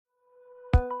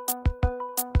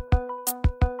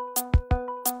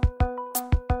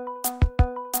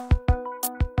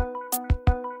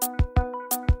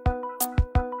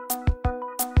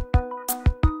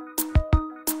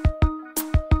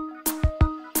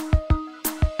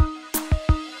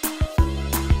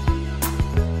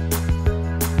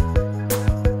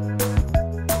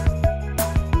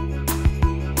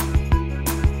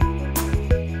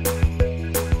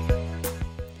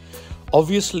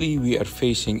Obviously, we are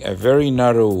facing a very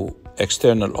narrow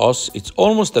external os. It's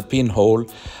almost a pinhole.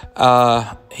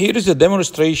 Here is a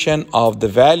demonstration of the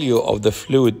value of the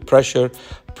fluid pressure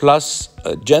plus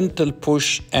a gentle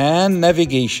push and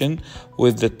navigation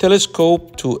with the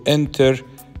telescope to enter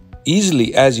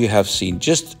easily, as you have seen.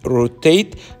 Just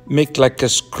rotate, make like a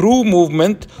screw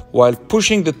movement while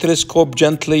pushing the telescope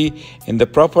gently in the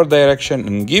proper direction,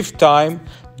 and give time.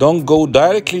 Don't go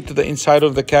directly to the inside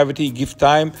of the cavity. Give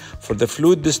time for the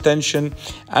fluid distension,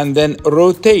 and then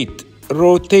rotate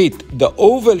the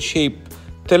oval shape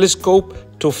telescope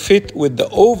to fit with the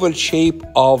oval shape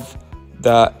of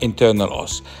the internal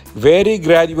os. Very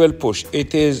gradual push.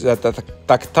 It is a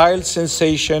tactile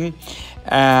sensation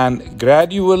and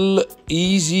gradual,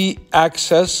 easy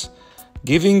access,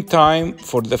 giving time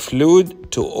for the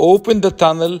fluid to open the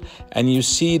tunnel, and you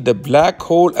see the black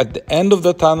hole at the end of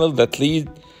the tunnel that leads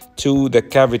to the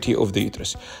cavity of the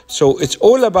uterus. So it's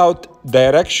all about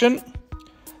direction,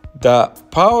 the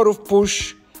power of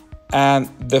push, and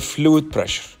the fluid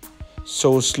pressure.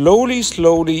 So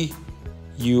slowly,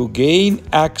 you gain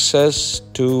access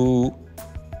to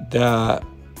the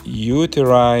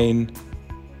uterine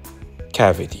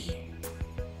cavity.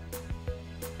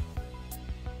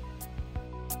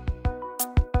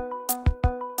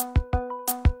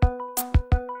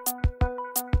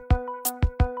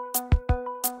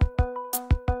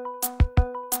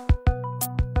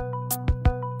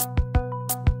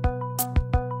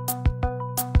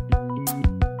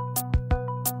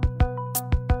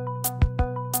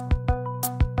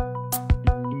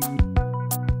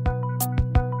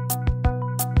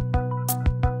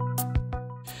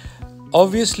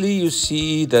 Obviously, you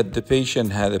see that the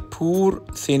patient had a poor,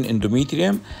 thin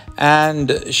endometrium,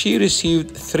 and she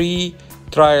received 3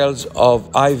 trials of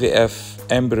IVF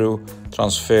embryo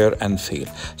transfer and failed.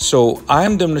 So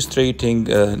I'm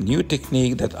demonstrating a new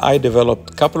technique that I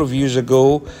developed a couple of years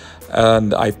ago,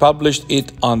 and I published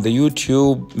it on the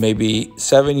YouTube maybe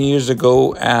 7 years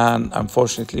ago, and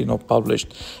unfortunately not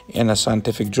published in a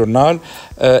scientific journal.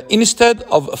 Instead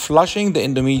of flushing the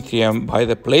endometrium by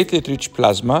the platelet-rich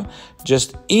plasma,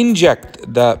 just inject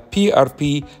the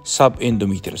PRP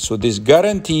subendometrial. So this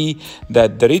guarantee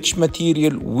that the rich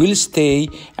material will stay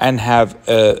and have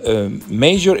a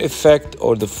major effect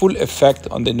or the full effect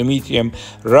on the endometrium,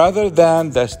 rather than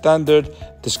the standard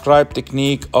described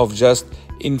technique of just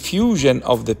infusion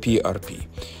of the PRP.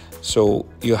 So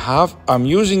I'm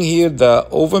using here the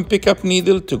ovum pickup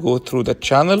needle to go through the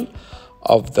channel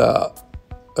of the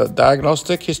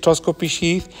diagnostic hysteroscopy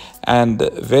sheath, and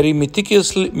very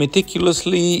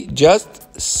meticulously just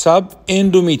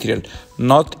subendometrial,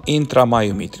 not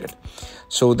intramyometrial.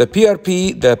 So the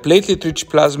PRP, the platelet-rich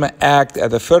plasma, act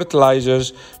as the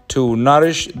fertilizers to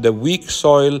nourish the weak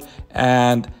soil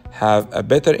and have a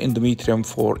better endometrium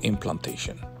for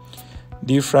implantation.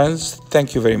 Dear friends,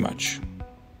 thank you very much.